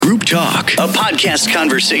Group Talk, a podcast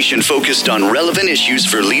conversation focused on relevant issues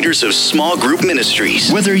for leaders of small group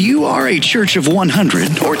ministries. Whether you are a church of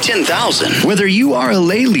 100 or 10,000, whether you are a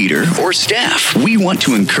lay leader or staff, we want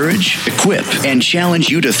to encourage, equip, and challenge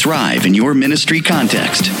you to thrive in your ministry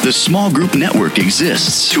context. The Small Group Network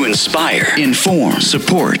exists to inspire, inform,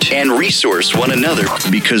 support, and resource one another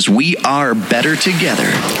because we are better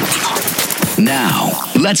together.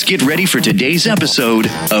 Now, let's get ready for today's episode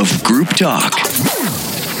of Group Talk.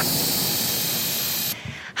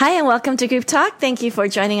 Hi, and welcome to Group Talk. Thank you for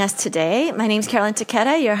joining us today. My name is Carolyn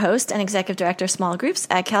Taketa, your host and Executive Director of Small Groups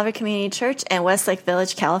at Calvary Community Church in Westlake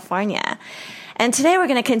Village, California. And today we're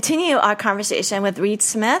going to continue our conversation with Reed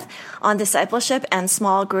Smith on discipleship and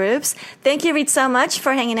small groups. Thank you, Reed, so much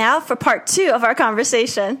for hanging out for part 2 of our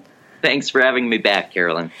conversation. Thanks for having me back,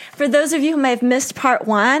 Carolyn. For those of you who may have missed part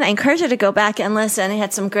 1, I encourage you to go back and listen. He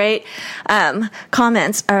had some great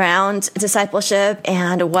comments around discipleship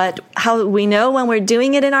and how we know when we're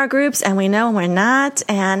doing it in our groups and we know when we're not,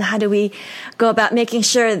 and how do we go about making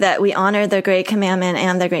sure that we honor the Great Commandment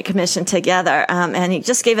and the Great Commission together. And he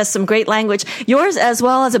just gave us some great language, yours as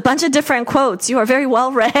well as a bunch of different quotes. You are very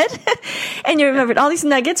well read, and you remembered all these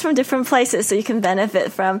nuggets from different places, so you can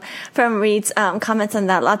benefit from Reed's comments on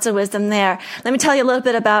that. Lots of wisdom there. Let me tell you a little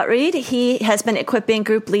bit about Reed. He has been equipping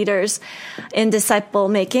group leaders in disciple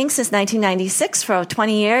making since 1996. For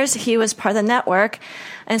 20 years, he was part of the network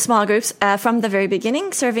in small groups from the very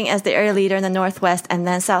beginning, serving as the area leader in the Northwest and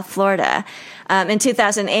then South Florida. In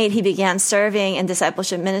 2008, he began serving in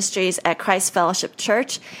discipleship ministries at Christ Fellowship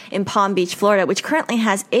Church in Palm Beach, Florida, which currently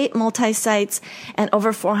has 8 multi-sites and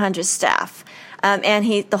over 400 staff. And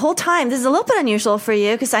the whole time, this is a little bit unusual for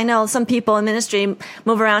you because I know some people in ministry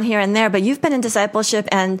move around here and there, but you've been in discipleship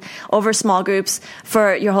and over small groups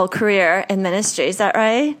for your whole career in ministry. Is that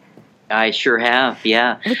right? I sure have,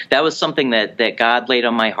 yeah. That was something that God laid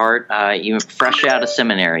on my heart, even fresh out of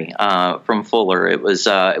seminary from Fuller. It was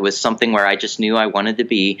something where I just knew I wanted to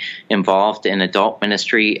be involved in adult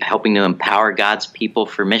ministry, helping to empower God's people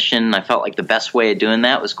for mission. I felt like the best way of doing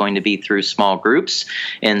that was going to be through small groups.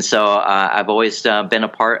 And so I've always been a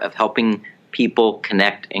part of helping people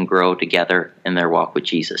connect and grow together in their walk with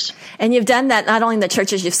Jesus. And you've done that not only in the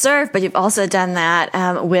churches you've served, but you've also done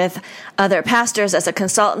that with other pastors as a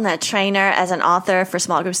consultant, a trainer, as an author for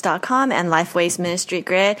smallgroups.com and Lifeways Ministry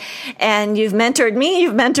Grid. And you've mentored me,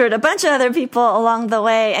 you've mentored a bunch of other people along the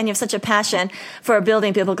way, and you have such a passion for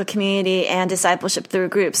building biblical community and discipleship through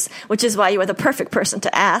groups, which is why you are the perfect person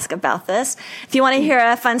to ask about this. If you want to hear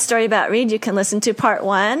a fun story about Reed, you can listen to part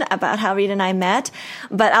 1 about how Reed and I met.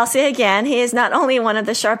 But I'll say again, he is not only one of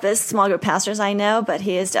the sharpest small group pastors I know, but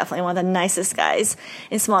he is definitely one of the nicest guys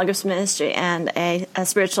in small groups ministry and a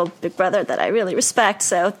spiritual big brother that I really respect.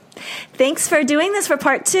 So thanks for doing this for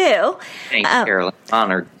part 2. Thanks, Carolyn.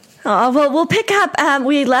 Honored. Oh, well, we'll pick up.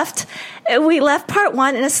 We left part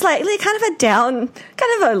 1 in a slightly kind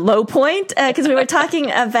of a low point because we were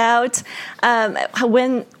talking about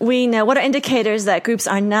when we know what are indicators that groups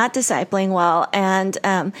are not discipling well, and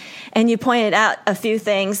you pointed out a few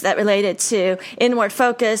things that related to inward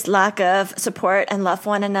focus, lack of support and love for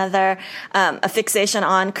one another, a fixation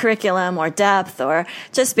on curriculum or depth, or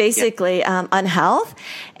just basically unhealth.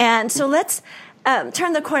 And so let's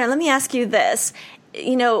turn the corner. Let me ask you this.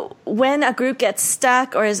 You know, when a group gets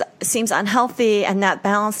stuck or seems unhealthy and not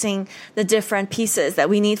balancing the different pieces that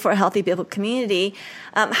we need for a healthy biblical community,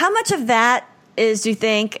 how much of that is, do you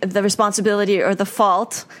think, the responsibility or the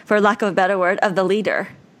fault, for lack of a better word, of the leader?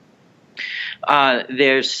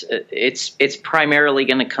 It's primarily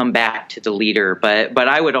going to come back to the leader, but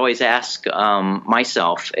I would always ask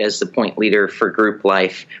myself as the point leader for group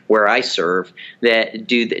life where I serve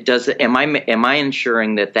am I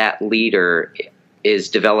ensuring that leader is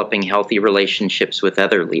developing healthy relationships with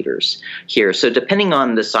other leaders here. So depending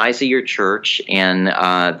on the size of your church and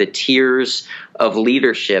the tiers of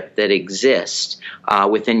leadership that exist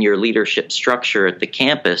within your leadership structure at the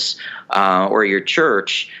campus or your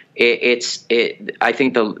church, I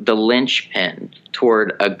think the linchpin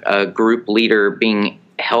toward a group leader being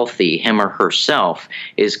healthy, him or herself,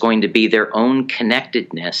 is going to be their own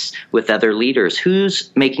connectedness with other leaders.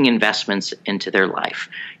 Who's making investments into their life?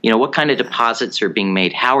 What kind of deposits are being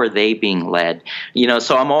made? How are they being led?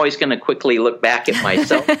 So I'm always going to quickly look back at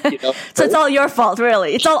myself. So it's all your fault,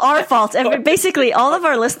 really. It's all our fault. Basically, all of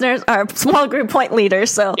our listeners are small group point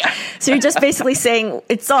leaders. So you're just basically saying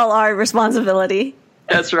it's all our responsibility.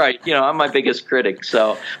 That's right. I'm my biggest critic.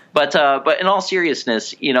 So, but in all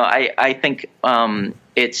seriousness, I think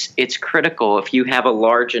it's critical if you have a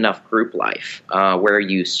large enough group life where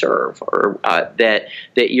you serve, or that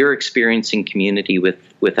you're experiencing community with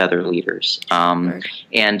with other leaders. And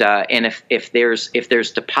if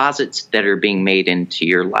there's deposits that are being made into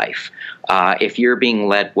your life, if you're being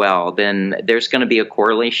led well, then there's going to be a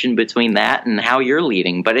correlation between that and how you're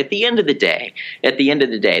leading. But at the end of the day,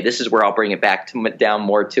 this is where I'll bring it back down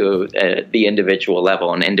more to the individual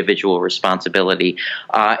level and individual responsibility.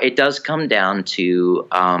 It does come down to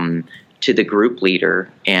the group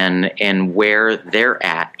leader and where they're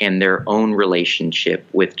at in their own relationship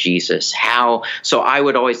with Jesus. So I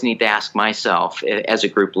would always need to ask myself as a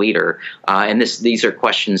group leader, and these are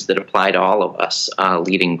questions that apply to all of us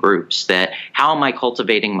leading groups, that how am I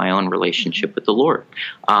cultivating my own relationship with the Lord?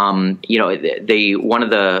 One of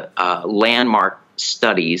the landmark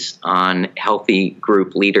studies on healthy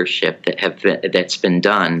group leadership that's been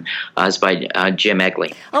done is by Jim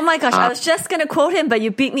Egley. Oh my gosh, I was just going to quote him, but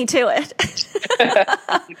you beat me to it.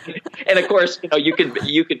 And of course, you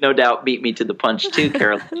could no doubt beat me to the punch too,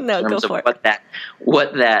 Carolyn. No, in terms go for of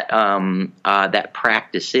what that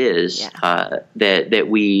practice is that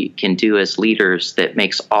we can do as leaders that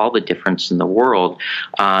makes all the difference in the world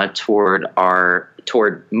toward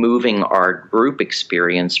moving our group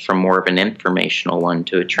experience from more of an informational one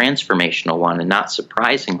to a transformational one. And not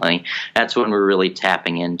surprisingly, that's when we're really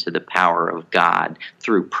tapping into the power of God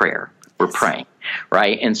through prayer. We're praying,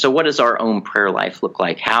 right? And so what does our own prayer life look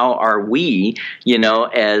like? How are we,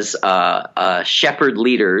 as shepherd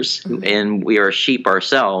leaders, and we are sheep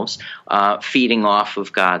ourselves, feeding off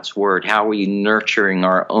of God's word? How are we nurturing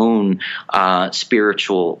our own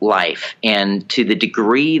spiritual life? And to the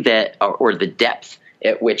degree that, or the depth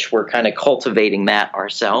at which we're kind of cultivating that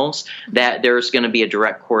ourselves, that there's going to be a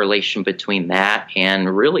direct correlation between that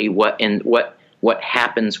and really what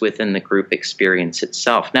happens within the group experience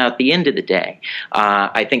itself. Now, at the end of the day,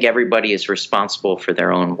 I think everybody is responsible for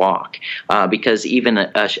their own walk, because even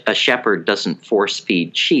a shepherd doesn't force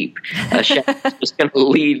feed sheep. A shepherd is just going to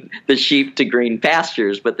lead the sheep to green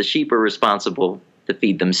pastures, but the sheep are responsible to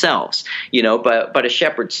feed themselves. But a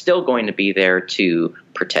shepherd's still going to be there to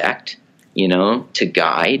protect, to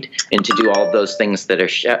guide, and to do all of those things that a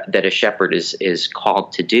shepherd is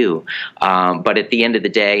called to do. But at the end of the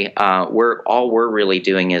day, we're really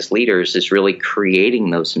doing as leaders is really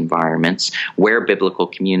creating those environments where biblical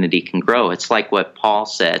community can grow. It's like what Paul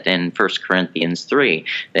said in 1 Corinthians 3,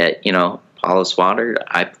 that, Apollos watered,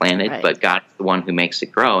 I planted, right, but God's the one who makes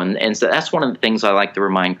it grow. And so that's one of the things I like to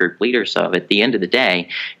remind group leaders of. At the end of the day,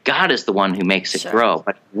 God is the one who makes it grow.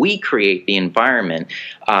 But we create the environment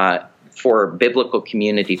for biblical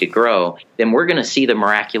community to grow, then we're going to see the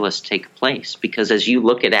miraculous take place. Because as you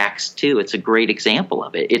look at Acts 2, it's a great example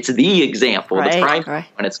of it. It's the example, the prime one.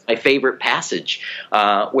 It's my favorite passage,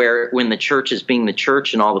 where when the church is being the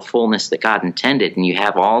church in all the fullness that God intended, and you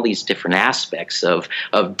have all these different aspects of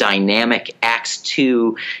dynamic Acts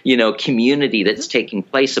 2, community that's taking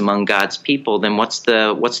place among God's people, then what's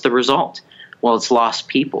the result? Well, it's lost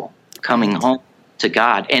people coming home to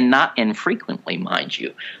God, and not infrequently, mind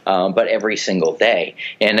you, but every single day.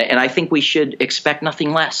 And I think we should expect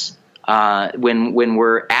nothing less when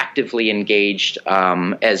we're actively engaged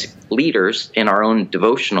as leaders in our own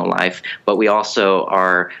devotional life, but we also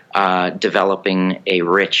are developing a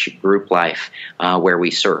rich group life where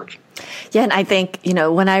we serve. Yeah, and I think,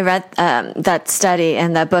 when I read that study,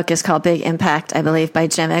 and that book is called Big Impact, I believe, by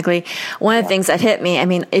Jim Egley, one of the things that hit me,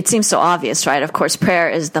 it seems so obvious, right? Of course, prayer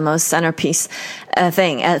is the most centerpiece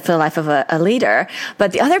thing for the life of a leader.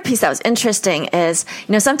 But the other piece that was interesting is,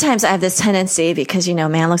 sometimes I have this tendency, because,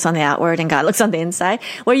 man looks on the outward and God looks on the inside,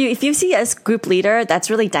 where if you see a group leader that's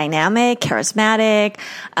really dynamic, charismatic,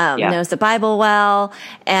 knows the Bible well,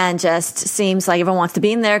 and just seems like everyone wants to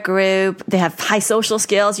be in their group, they have high social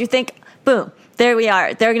skills, you think, boom, there we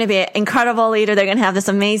are. They're going to be an incredible leader. They're going to have this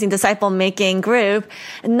amazing disciple-making group.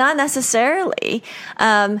 Not necessarily.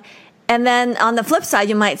 And then on the flip side,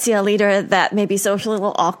 you might see a leader that may be socially a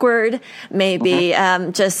little awkward, maybe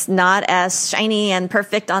just not as shiny and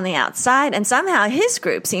perfect on the outside. And somehow his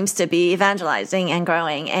group seems to be evangelizing and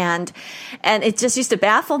growing. And it just used to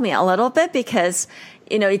baffle me a little bit, because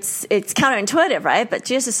it's counterintuitive, right? But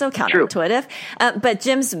Jesus is so counterintuitive. But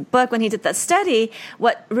Jim's book, when he did that study,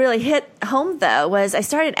 what really hit home, though, was I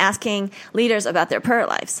started asking leaders about their prayer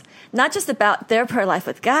lives. Not just about their prayer life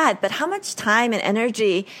with God, but how much time and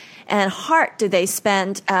energy and heart do they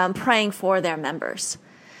spend praying for their members?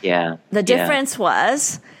 Yeah. The difference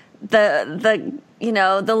was the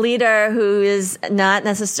leader who is not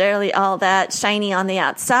necessarily all that shiny on the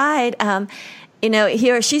outside,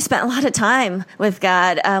 he or she spent a lot of time with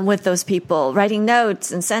God, with those people, writing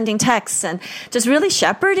notes and sending texts and just really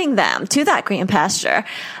shepherding them to that green pasture.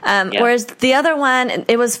 Whereas the other one,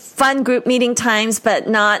 it was fun group meeting times, but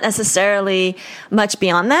not necessarily much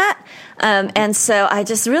beyond that. And so I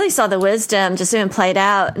just really saw the wisdom just even played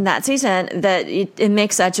out in that season, that it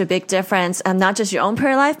makes such a big difference, not just your own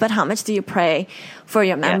prayer life, but how much do you pray for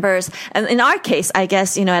your members? And in our case, I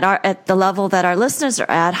guess, at the level that our listeners are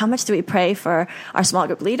at, how much do we pray for our small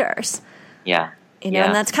group leaders? Yeah. And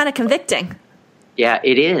that's kind of convicting. Yeah,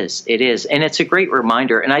 it is. It is. And it's a great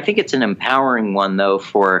reminder. And I think it's an empowering one, though,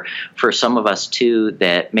 for some of us, too,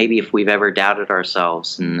 that maybe if we've ever doubted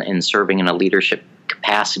ourselves in serving in a leadership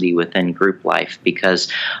capacity within group life, because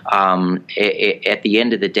at the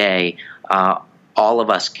end of the day, all of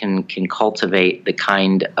us can cultivate the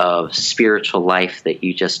kind of spiritual life that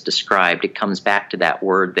you just described. It comes back to that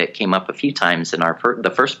word that came up a few times in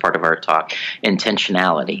the first part of our talk,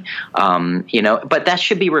 intentionality. But that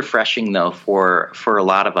should be refreshing, though, for a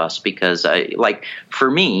lot of us, because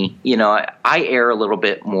for me, I err a little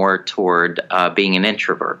bit more toward being an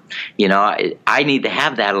introvert. I need to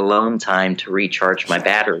have that alone time to recharge my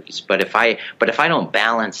batteries. But if I don't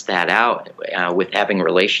balance that out with having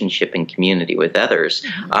relationship and community with others,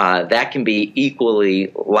 that can be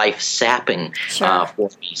equally life-sapping for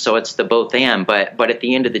me. So it's the both and. But at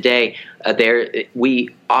the end of the day,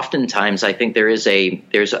 oftentimes I think there's a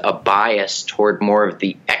bias toward more of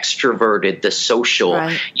the extroverted, the social,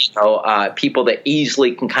 people that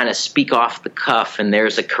easily can kind of speak off the cuff, and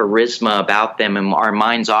there's a charisma about them, and our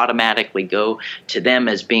minds automatically go to them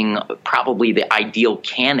as being probably the ideal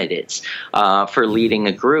candidates for leading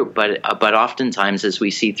a group. But oftentimes, as we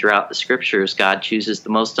see throughout the scriptures, God chooses the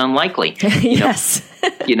most unlikely. Yes.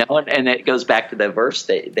 And it goes back to the verse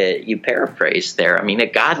that you paraphrased there. I mean,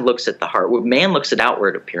 God looks at the heart. Man looks at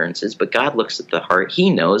outward appearances, but God looks at the heart. He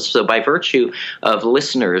knows. So by virtue of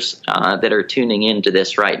listeners that are tuning into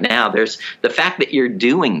this right now, there's the fact that you're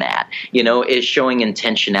doing that, is showing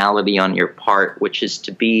intentionality on your part, which is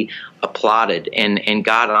to be applauded, and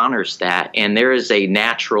God honors that. And there is a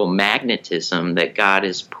natural magnetism that God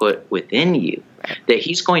has put within you that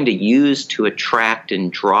He's going to use to attract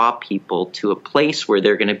and draw people to a place where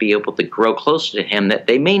they're going to be able to grow closer to Him that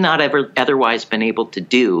they may not ever otherwise been able to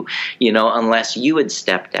do, unless you had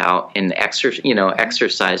stepped out and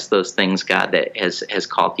exercised those things God that has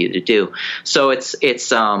called you to do. So it is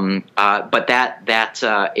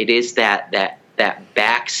that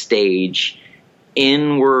backstage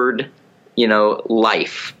inward,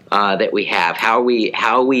 life that we have. How are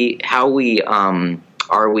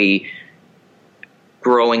we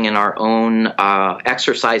growing in our own,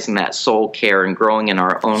 exercising that soul care and growing in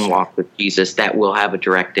our own walk with Jesus? That will have a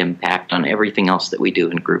direct impact on everything else that we do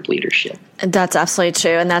in group leadership. That's absolutely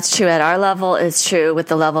true. And that's true at our level. It's true with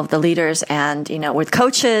the level of the leaders and, with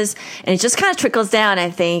coaches. And it just kind of trickles down, I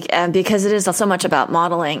think, because it is so much about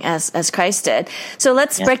modeling as Christ did. So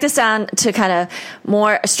let's break this down to kind of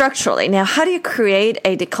more structurally. Now, how do you create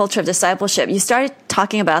a culture of discipleship? You started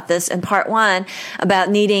talking about this in part one, about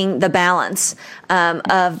needing the balance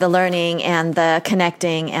of the learning and the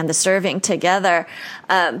connecting and the serving together.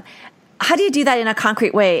 How do you do that in a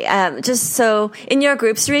concrete way? Just so in your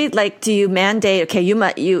groups, Reed, do you mandate? Okay,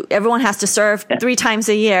 everyone has to serve 3 times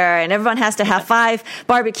a year, and everyone has to have 5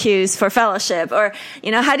 barbecues for fellowship, or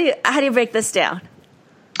how do you break this down?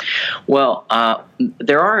 Well,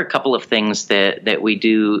 there are a couple of things that we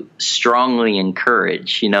do strongly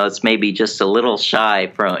encourage. It's maybe just a little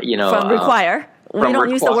shy from require. We don't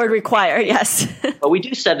use the word require, yes. But we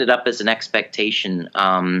do set it up as an expectation,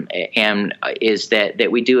 and is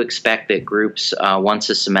that we do expect that groups once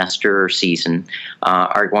a semester or season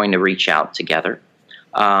are going to reach out together.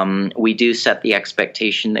 We do set the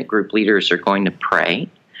expectation that group leaders are going to pray.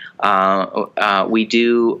 We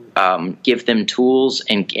do give them tools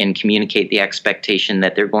and communicate the expectation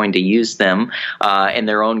that they're going to use them in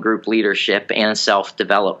their own group leadership and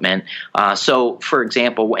self-development. So, for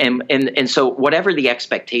example, and so whatever the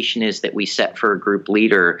expectation is that we set for a group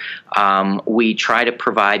leader, we try to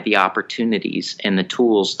provide the opportunities and the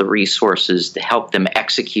tools, the resources to help them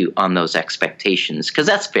execute on those expectations, because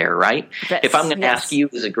that's fair, right? Yes, if I'm going to ask you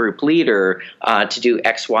as a group leader to do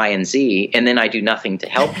X, Y, and Z, and then I do nothing to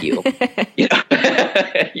help you, that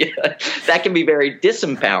can be very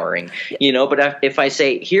disempowering, but if I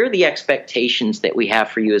say, here are the expectations that we have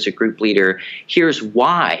for you as a group leader, here's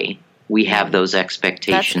why we have those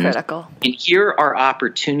expectations. That's critical. And here are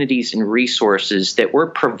opportunities and resources that we're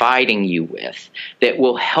providing you with that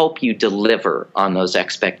will help you deliver on those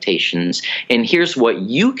expectations. And here's what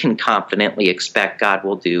you can confidently expect God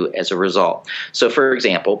will do as a result. So, for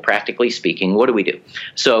example, practically speaking, what do?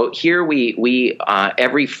 So here we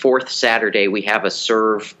every fourth Saturday, we have a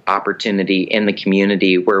serve opportunity in the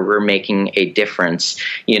community where we're making a difference,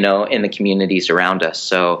 in the communities around us.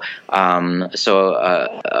 So a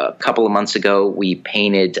couple of months ago, we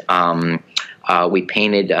painted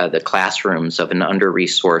the classrooms of an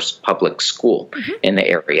under-resourced public school in the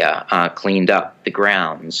area, cleaned up the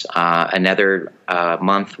grounds. Another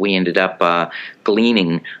month, we ended up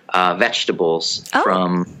gleaning vegetables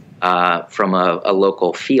from a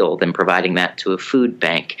local field and providing that to a food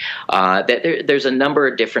bank. There's a number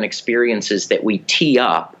of different experiences that we tee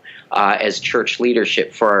up as church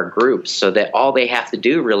leadership for our groups, so that all they have to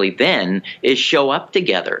do really then is show up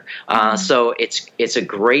together. So it's a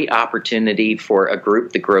great opportunity for a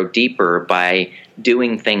group to grow deeper by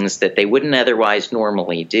doing things that they wouldn't otherwise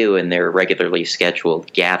normally do in their regularly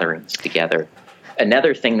scheduled gatherings together.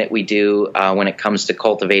 Another thing that we do when it comes to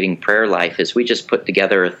cultivating prayer life is we just put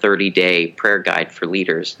together a 30-day prayer guide for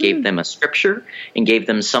leaders, gave them a scripture, and gave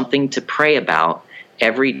them something to pray about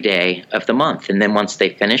every day of the month. And then once they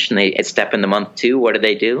finish and they step into month 2, what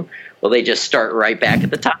do? Well, they just start right back at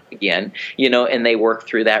the top again, and they work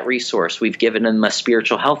through that resource. We've given them a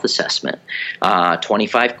spiritual health assessment,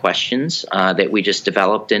 25 questions that we just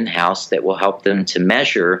developed in-house that will help them to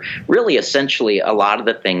measure really essentially a lot of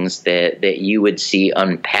the things that you would see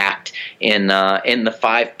unpacked in the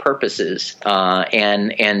 5 purposes,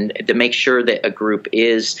 and to make sure that a group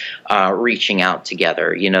is reaching out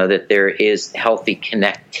together, that there is healthy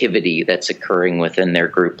connectivity that's occurring within their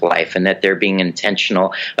group life, and that they're being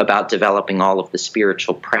intentional about developing all of the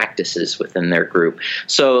spiritual practices within their group.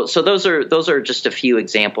 So those are just a few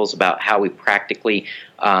examples about how we practically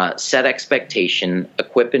set expectation,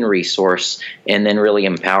 equip and resource, and then really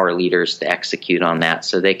empower leaders to execute on that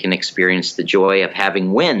so they can experience the joy of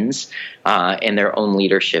having wins in their own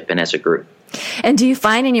leadership and as a group. And do you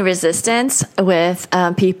find any resistance with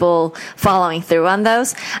people following through on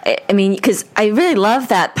those? I mean, because I really love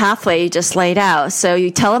that pathway you just laid out. So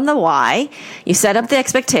you tell them the why, you set up the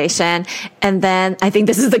expectation, and then I think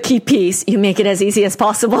this is the key piece. You make it as easy as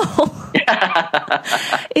possible.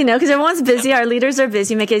 Because everyone's busy. Our leaders are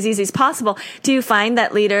busy. Make it as easy as possible. Do you find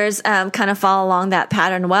that leaders kind of follow along that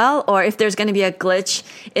pattern well? Or if there's going to be a glitch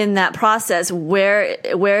in that process, where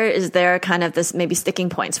is there kind of this maybe sticking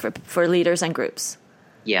points for leaders and groups?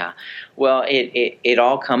 Yeah, well, it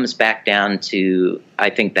all comes back down to, I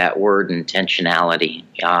think, that word intentionality.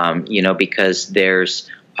 Because there's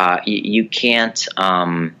you can't.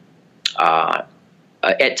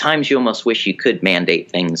 At times, you almost wish you could mandate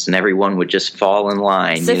things, and everyone would just fall in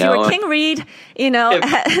line. So if you were King Reed,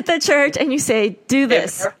 at the church, and you say, "Do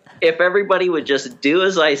this," if everybody would just do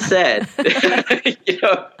as I said,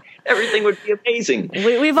 everything would be amazing.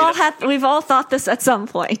 We've all thought this at some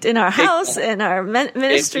point in our house, in our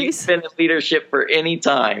ministries. If you've been in leadership for any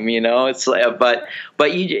time, it's like, but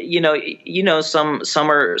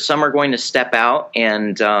some are going to step out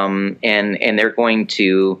and they're going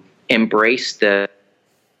to embrace the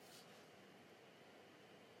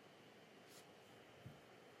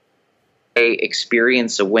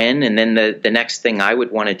experience a win, and then the next thing I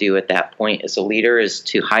would want to do at that point as a leader is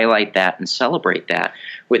to highlight that and celebrate that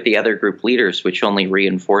with the other group leaders, which only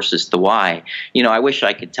reinforces the why. I wish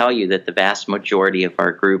I could tell you that the vast majority of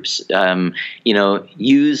our groups,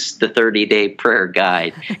 use the 30-day prayer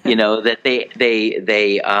guide, that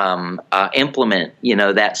they implement,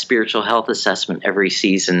 that spiritual health assessment every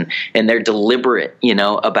season, and they're deliberate,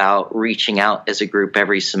 about reaching out as a group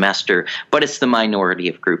every semester. But it's the minority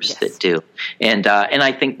of groups that do. And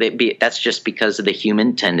I think that's just because of the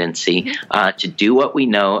human tendency to do what we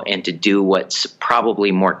know and to do what's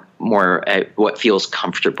probably more what feels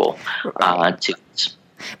comfortable to us.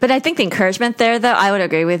 But I think the encouragement there, though, I would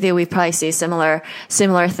agree with you. We probably see a similar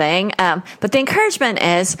thing. But the encouragement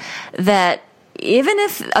is that even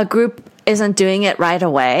if a group isn't doing it right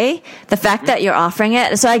away, the fact that you're offering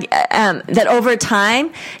it, so that over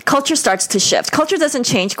time, culture starts to shift. Culture doesn't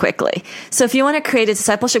change quickly. So if you want to create a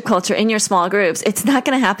discipleship culture in your small groups, it's not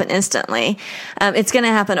going to happen instantly. It's going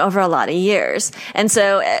to happen over a lot of years. And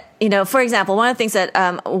so, for example, one of the things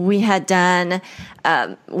that we had done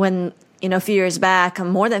when a few years back,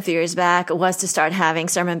 more than a few years back, was to start having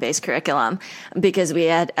sermon-based curriculum because we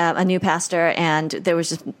had a new pastor and there was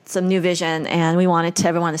just some new vision and we wanted to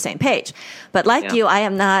everyone on the same page. But like you, I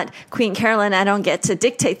am not Queen Carolyn. I don't get to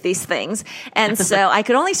dictate these things. And so I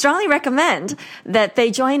could only strongly recommend that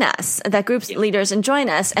they join us, that group leaders and join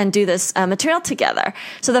us and do this material together.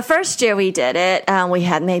 So the first year we did it, we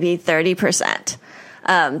had maybe 30%.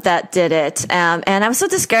 That did it. And I was so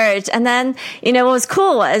discouraged. And then, what was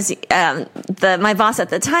cool was, my boss at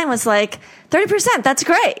the time was like, 30%, that's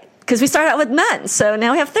great. Because we started out with none. So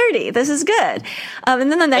now we have 30. This is good.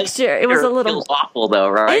 And then the next year, it was a little. It feels awful though,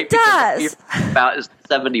 right? It does. About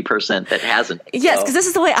 70% that hasn't. Yes, because this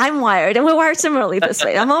is the way I'm wired. And we're wired similarly this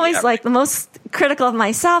way. I'm always like the most critical of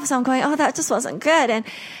myself. So I'm going, oh, that just wasn't good.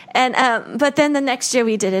 But then the next year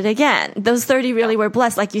we did it again. Those 30 really were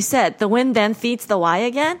blessed. Like you said, the when then feeds the why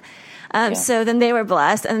again. So then they were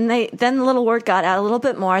blessed, and then the little word got out a little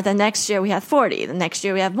bit more. The next year we had 40. The next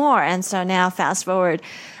year we have more. And so now fast forward,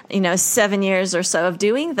 7 years or so of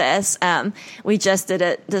doing this. We just did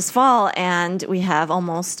it this fall, and we have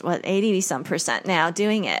almost 80% now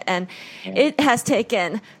doing it. And it has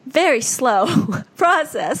taken very slow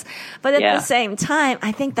process, but at the same time,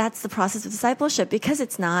 I think that's the process of discipleship because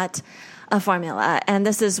it's not a formula. And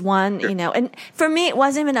this is one, and for me, it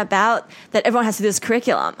wasn't even about that everyone has to do this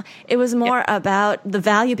curriculum. It was more about the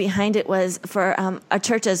value behind it was for a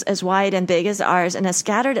church as wide and big as ours and as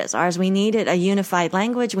scattered as ours. We needed a unified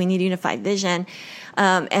language. We need a unified vision.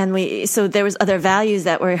 So there was other values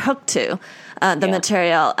that were hooked to the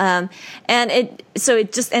material. And it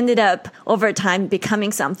just ended up over time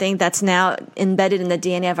becoming something that's now embedded in the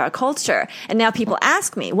DNA of our culture. And now people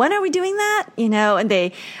ask me, when are we doing that?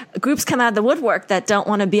 And groups come out of the woodwork that don't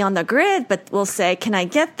want to be on the grid, but will say, can I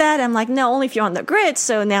get that? I'm like, no, only if you're on the grid.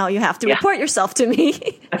 So now you have to report yourself to me.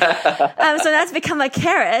 So that's become a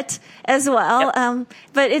carrot as well.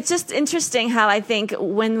 But it's just interesting how I think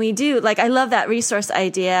when we do, I love that resource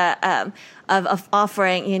idea, of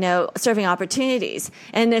offering, serving opportunities.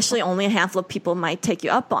 And initially only a handful of people might take you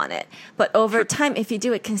up on it. But over time, if you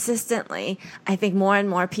do it consistently, I think more and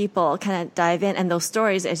more people kind of dive in. And those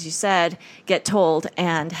stories, as you said, get told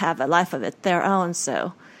and have a life of it their own.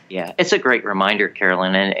 So. Yeah, it's a great reminder,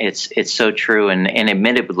 Carolyn, and it's so true. And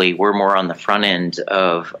admittedly, we're more on the front end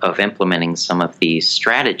of implementing some of these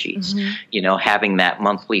strategies. Mm-hmm. Having that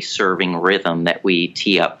monthly serving rhythm that we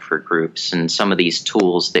tee up for groups, and some of these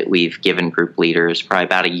tools that we've given group leaders probably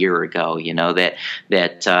about a year ago.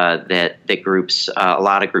 That groups, a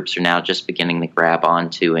lot of groups are now just beginning to grab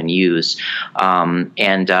onto and use,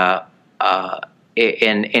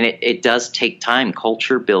 it does take time.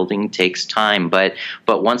 Culture building takes time, but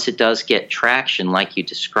once it does get traction, like you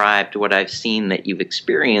described, what I've seen that you've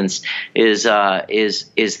experienced is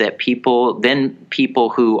that people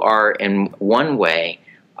who are in one way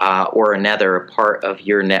or another a part of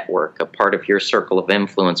your network, a part of your circle of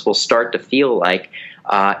influence, will start to feel like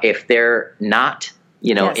if they're not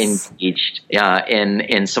engaged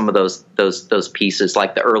in some of those pieces,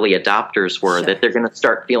 like the early adopters were, that they're going to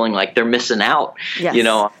start feeling like they're missing out.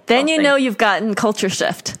 Yes. Then you've gotten culture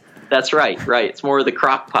shift. That's right. It's more of the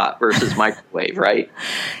crock pot versus microwave, right?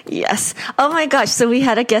 Yes. Oh my gosh. So we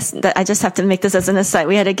had a guest that I just have to make this as an aside.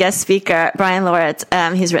 We had a guest speaker, Brian Loritz.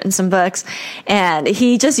 He's written some books, and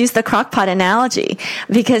he just used the crock pot analogy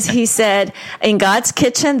because he said, in God's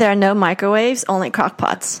kitchen, there are no microwaves, only crock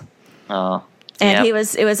pots. Oh. And it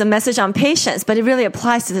was a message on patience, but it really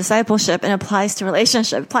applies to discipleship and applies to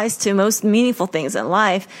relationship, applies to most meaningful things in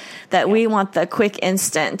life, that we want the quick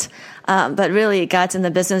instant. But really God's in the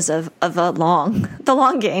business of the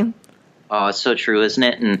long game. Oh, it's so true, isn't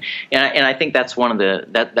it? And I think that's one of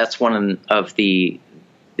the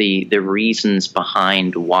reasons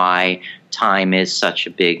behind why time is such a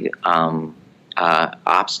big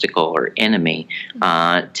obstacle or enemy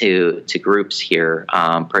to groups here.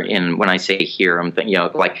 And when I say here, I'm thinking,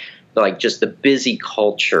 like just the busy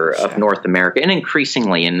culture of North America, and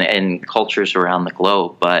increasingly in cultures around the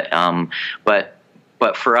globe.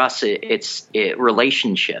 But for us, it's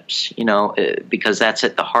relationships, because that's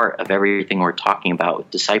at the heart of everything we're talking about with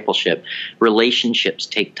discipleship. Relationships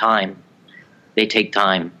take time. They take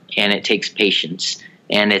time, and it takes patience,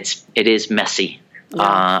 and it is messy.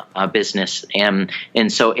 Business, and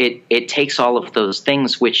so it takes all of those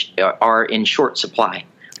things which are in short supply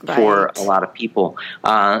for Right. a lot of people.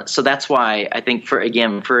 So that's why I think for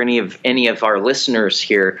any of our listeners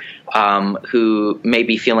here who may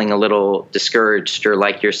be feeling a little discouraged or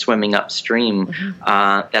like you're swimming upstream,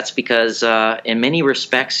 that's because in many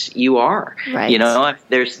respects you are. Right. You know,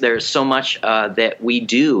 there's so much that we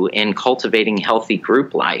do in cultivating healthy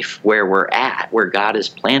group life where we're at, where God has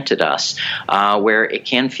planted us, where it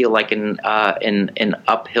can feel like an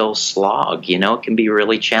uphill slog. You know, it can be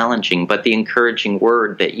really challenging. But the encouraging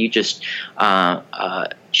word that you just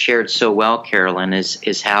shared so well, Carolyn,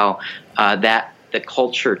 is how that the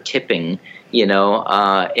culture tipping, you know,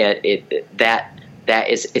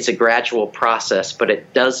 it's a gradual process, but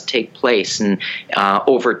it does take place and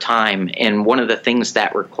over time. And one of the things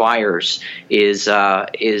that requires is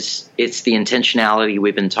it's the intentionality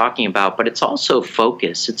we've been talking about, but it's also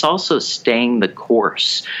focus. It's also staying the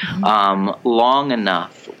course long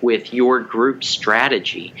enough with your group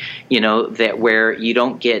strategy, you know, that where you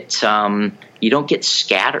don't get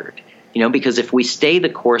scattered. You know, because if we stay the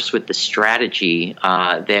course with the strategy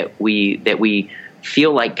that we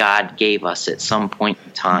feel like God gave us at some point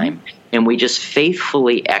in time, and we just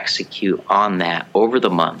faithfully execute on that over the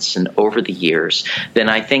months and over the years, then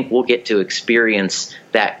I think we'll get to experience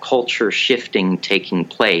that culture shifting taking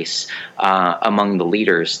place among the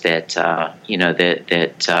leaders that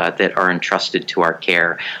that are entrusted to our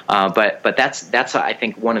care. But that's I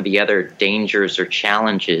think one of the other dangers or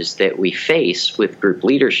challenges that we face with group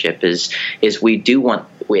leadership is we do want.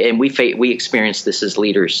 And we experience this as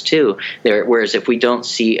leaders too. Whereas if we don't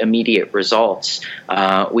see immediate results,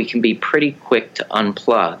 we can be pretty quick to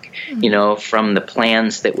unplug, you know, from the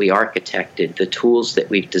plans that we architected, the tools that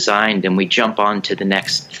we've designed, and we jump on to the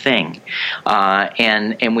next thing.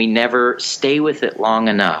 And we never stay with it long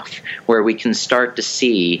enough where we can start to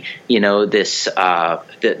see, you know, this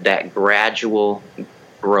that gradual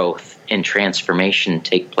growth and transformation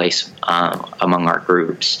take place among our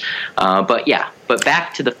groups. But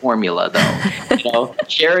back to the formula, though, you know,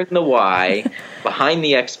 sharing the why behind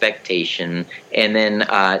the expectation, and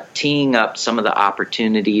then teeing up some of the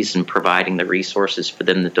opportunities and providing the resources for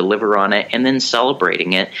them to deliver on it, and then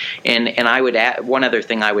celebrating it. And I would add one other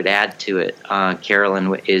thing I would add to it,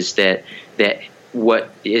 Carolyn, is that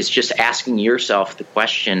what is just asking yourself the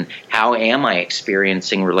question, how am I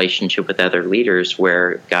experiencing relationship with other leaders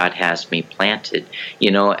where God has me planted?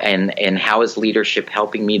 You know, and how is leadership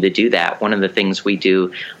helping me to do that? One of the things we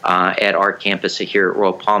do at our campus here at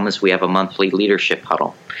Royal Palm is we have a monthly leadership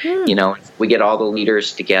huddle. You know, we get all the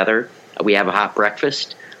leaders together. We have a hot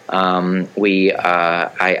breakfast. I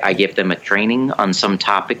give them a training on some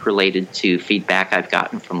topic related to feedback I've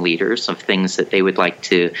gotten from leaders of things that they would like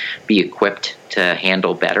to be equipped to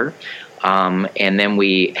handle better. And then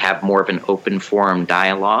we have more of an open forum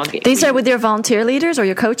dialogue. These are with your volunteer leaders or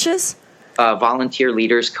your coaches? Volunteer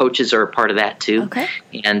leaders, coaches are a part of that too. Okay.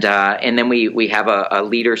 And then we have a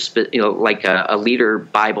leader, like a leader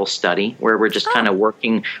Bible study where we're just kind of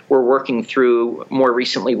working. We're working through. More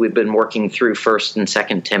recently, we've been working through 1st and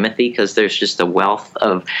 2nd Timothy because there's just a wealth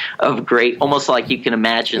of great, almost like you can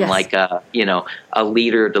imagine, like a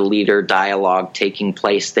leader to leader dialogue taking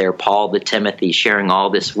place there. Paul to Timothy sharing all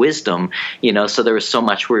this wisdom. You know, so there was so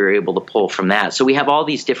much we were able to pull from that. So we have all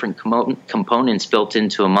these different components built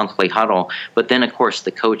into a monthly huddle. But then, of course,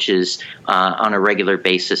 the coaches on a regular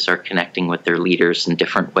basis are connecting with their leaders in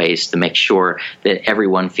different ways to make sure that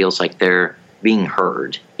everyone feels like they're being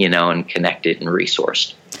heard, you know, and connected and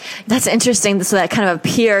resourced. That's interesting. So that kind of a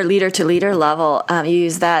peer leader-to-leader level, you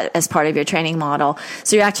use that as part of your training model.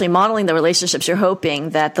 So you're actually modeling the relationships you're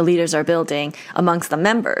hoping that the leaders are building amongst the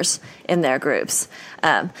members in their groups.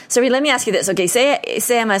 So let me ask you this. Okay,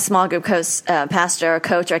 say I'm a small group pastor or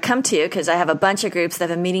coach, or I come to you because I have a bunch of groups that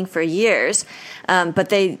have been meeting for years, but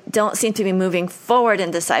they don't seem to be moving forward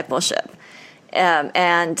in discipleship.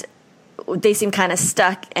 And they seem kind of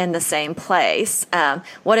stuck in the same place.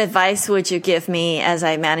 What advice would you give me as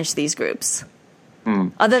I manage these groups?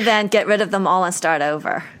 Other than get rid of them all and start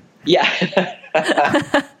over? Yeah.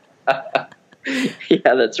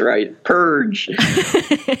 Yeah, that's right. Purge.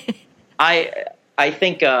 I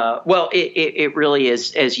think, it really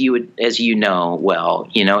is, as you know, well,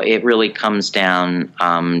 you know, it really comes down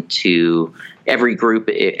to every group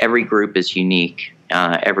is unique.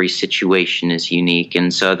 Every situation is unique.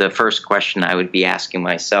 And so the first question I would be asking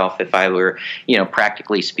myself if I were, you know,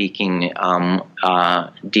 practically speaking,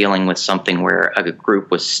 dealing with something where a group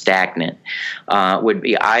was stagnant, would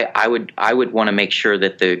be I would want to make sure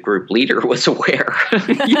that the group leader was aware.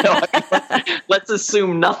 You know, let's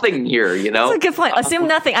assume nothing here, you know. That's a good point. Assume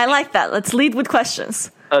nothing. I like that. Let's lead with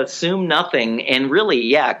questions. assume nothing, and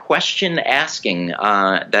really, question asking.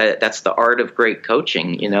 That's the art of great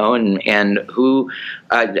coaching, and who,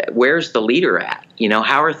 where's the leader at?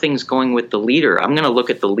 How are things going with the leader? I'm going to look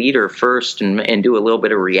at the leader first and do a little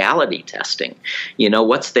bit of reality testing.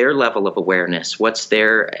 What's their level of awareness? What's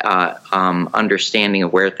their understanding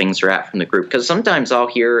of where things are at from the group? Because sometimes I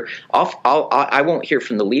won't hear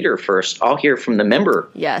from the leader first. I'll hear from the member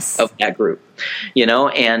of that group.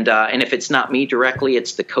 And if it's not me directly,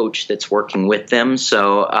 it's the coach that's working with them.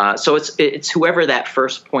 So it's whoever that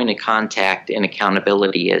first point of contact and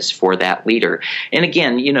accountability is for that leader. And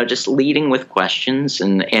again, just leading with questions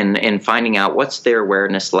and finding out what's their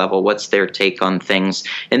awareness level, what's their take on things,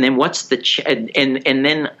 and then what's the and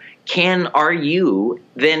then are you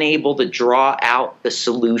then able to draw out the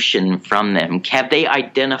solution from them? Have they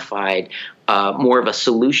identified more of a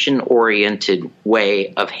solution-oriented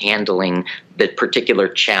way of handling the particular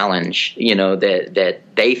challenge, that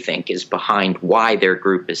they think is behind why their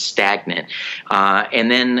group is stagnant?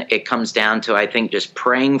 And then it comes down to, I think, just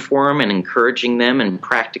praying for them and encouraging them and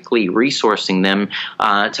practically resourcing them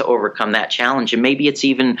to overcome that challenge. And maybe it's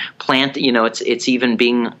even it's even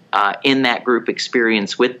being in that group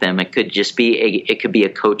experience with them. It could just be a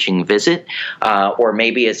coaching visit, or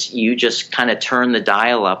maybe it's you just kind of turn the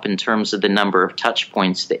dial up in terms of the number of touch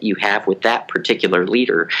points that you have with that particular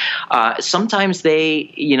leader. Sometimes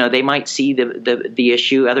they might see the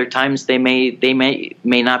issue. Other times they may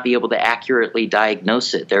not be able to accurately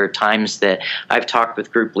diagnose it. There are times that I've talked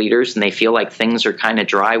with group leaders and they feel like things are kind of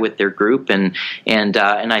dry with their group, and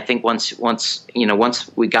I think once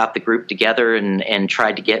we got the group together and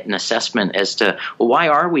tried to get an assessment as to, well, why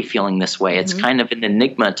are we feeling this way? It's kind of an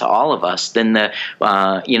enigma to all of us. Then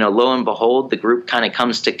lo and behold, the group kind of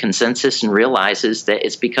comes to consensus and realizes that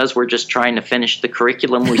it's because we're just trying to finish the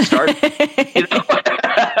curriculum we started.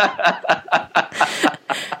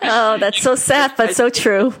 Oh, that's so sad, but so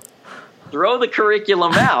true. Throw the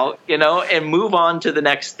curriculum out, and move on to the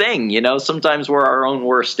next thing. Sometimes we're our own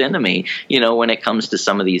worst enemy, when it comes to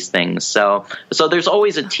some of these things. So there's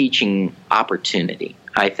always a teaching opportunity,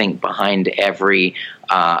 I think, behind every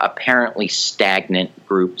apparently stagnant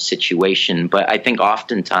group situation. But I think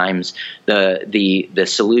oftentimes the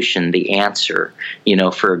solution, the answer,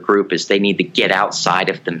 for a group is they need to get outside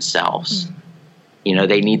of themselves.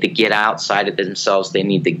 They need to get outside of themselves. They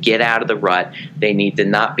need to get out of the rut. They need to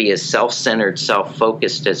not be as self-centered,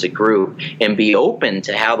 self-focused as a group, and be open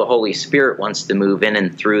to how the Holy Spirit wants to move in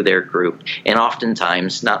and through their group. And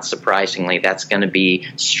oftentimes, not surprisingly, that's going to be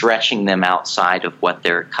stretching them outside of what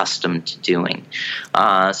they're accustomed to doing.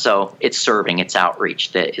 So it's serving, it's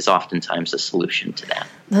outreach that is oftentimes a solution to that.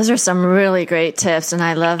 Those are some really great tips, and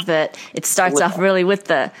I love that it starts off really with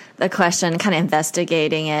the question, kind of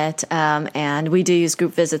investigating it, and we do use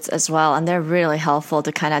group visits as well, and they're really helpful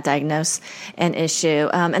to kind of diagnose an issue.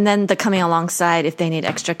 And then the coming alongside if they need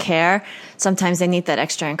extra care. Sometimes they need that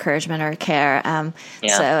extra encouragement or care.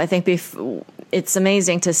 So I think it's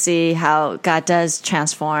amazing to see how God does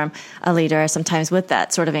transform a leader sometimes with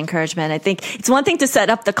that sort of encouragement. I think it's one thing to set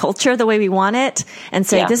up the culture the way we want it and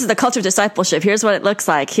say, this is the culture of discipleship. Here's what it looks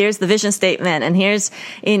like. Here's the vision statement. And here's,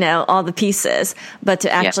 all the pieces. But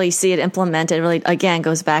to actually see it implemented really, again,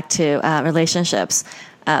 goes back to relationships.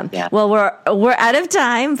 Well, we're out of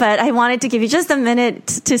time, but I wanted to give you just a minute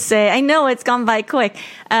to say, I know it's gone by quick.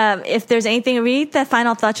 If there's anything, Reed, the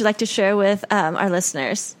final thoughts you'd like to share with our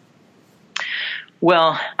listeners.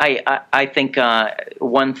 Well, I think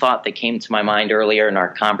one thought that came to my mind earlier in our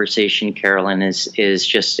conversation, Carolyn, is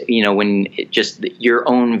just when just your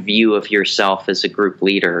own view of yourself as a group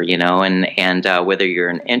leader, and whether you're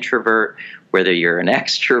an introvert, whether you're an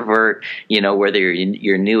extrovert, whether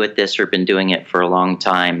you're new at this or been doing it for a long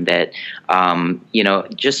time, that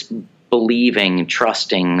just believing,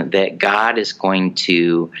 trusting that God is going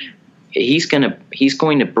to. He's going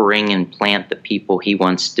to bring and plant the people he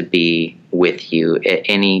wants to be with you at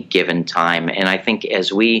any given time. And I think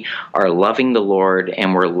as we are loving the Lord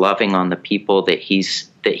and we're loving on the people that He's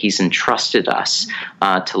entrusted us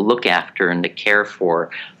to look after and to care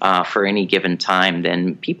for any given time,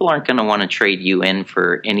 then people aren't going to want to trade you in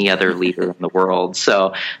for any other leader in the world.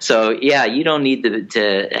 So you don't need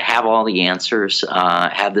to have all the answers,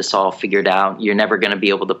 have this all figured out. You're never going to be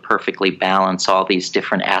able to perfectly balance all these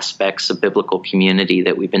different aspects of biblical community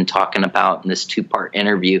that we've been talking about in this 2-part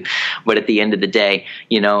interview. But at the end of the day,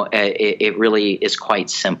 it really is quite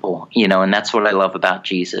simple, and that's what I love about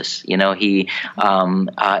Jesus. He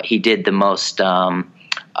did the most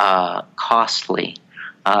costly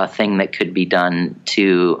thing that could be done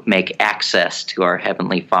to make access to our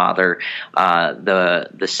Heavenly Father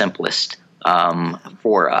the simplest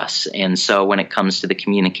for us. And so when it comes to the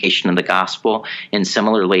communication of the gospel, and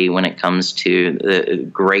similarly when it comes to the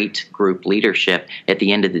great group leadership, at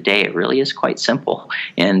the end of the day, it really is quite simple.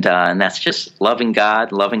 And that's just loving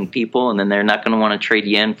God, loving people, and then they're not going to want to trade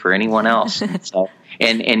you in for anyone else. So,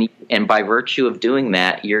 and by virtue of doing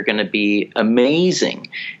that, you're going to be amazing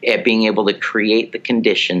at being able to create the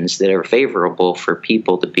conditions that are favorable for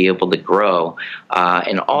people to be able to grow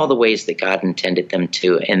in all the ways that God intended them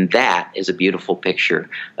to. And that is a beautiful picture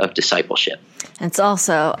of discipleship. It's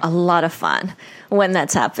also a lot of fun when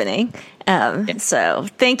that's happening. So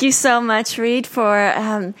thank you so much, Reed,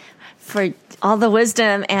 for all the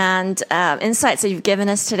wisdom and insights that you've given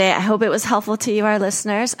us today. I hope it was helpful to you, our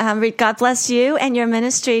listeners. Reed, God bless you and your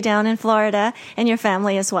ministry down in Florida and your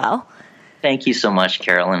family as well. Thank you so much,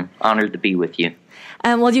 Carolyn. Honored to be with you.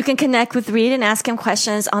 Well, you can connect with Reed and ask him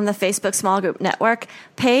questions on the Facebook Small Group Network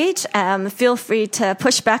page. Feel free to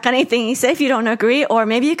push back on anything he says if you don't agree, or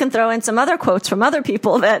maybe you can throw in some other quotes from other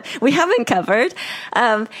people that we haven't covered.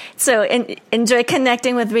 So enjoy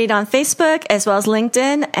connecting with Reed on Facebook as well as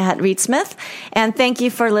LinkedIn at Reed Smith. And thank you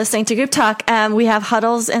for listening to Group Talk. We have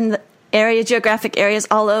huddles in the geographic areas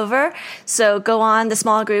all over. So go on the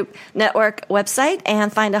Small Group Network website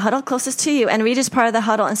and find a huddle closest to you. And Reed is part of the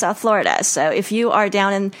huddle in South Florida. So if you are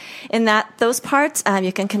down in those parts,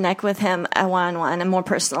 you can connect with him one-on-one and more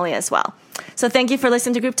personally as well. So thank you for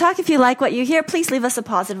listening to Group Talk. If you like what you hear, please leave us a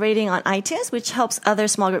positive rating on iTunes, which helps other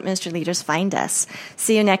small group ministry leaders find us.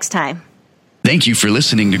 See you next time. Thank you for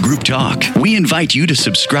listening to Group Talk. We invite you to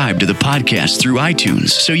subscribe to the podcast through iTunes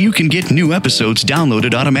so you can get new episodes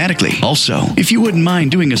downloaded automatically. Also, if you wouldn't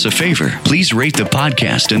mind doing us a favor, please rate the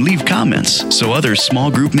podcast and leave comments so other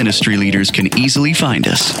small group ministry leaders can easily find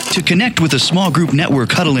us. To connect with a small group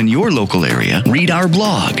network huddle in your local area, read our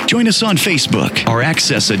blog, join us on Facebook, or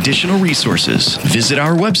access additional resources. Visit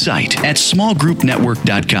our website at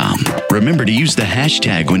smallgroupnetwork.com. Remember to use the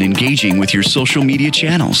hashtag when engaging with your social media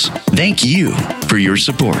channels. Thank you for your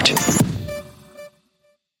support.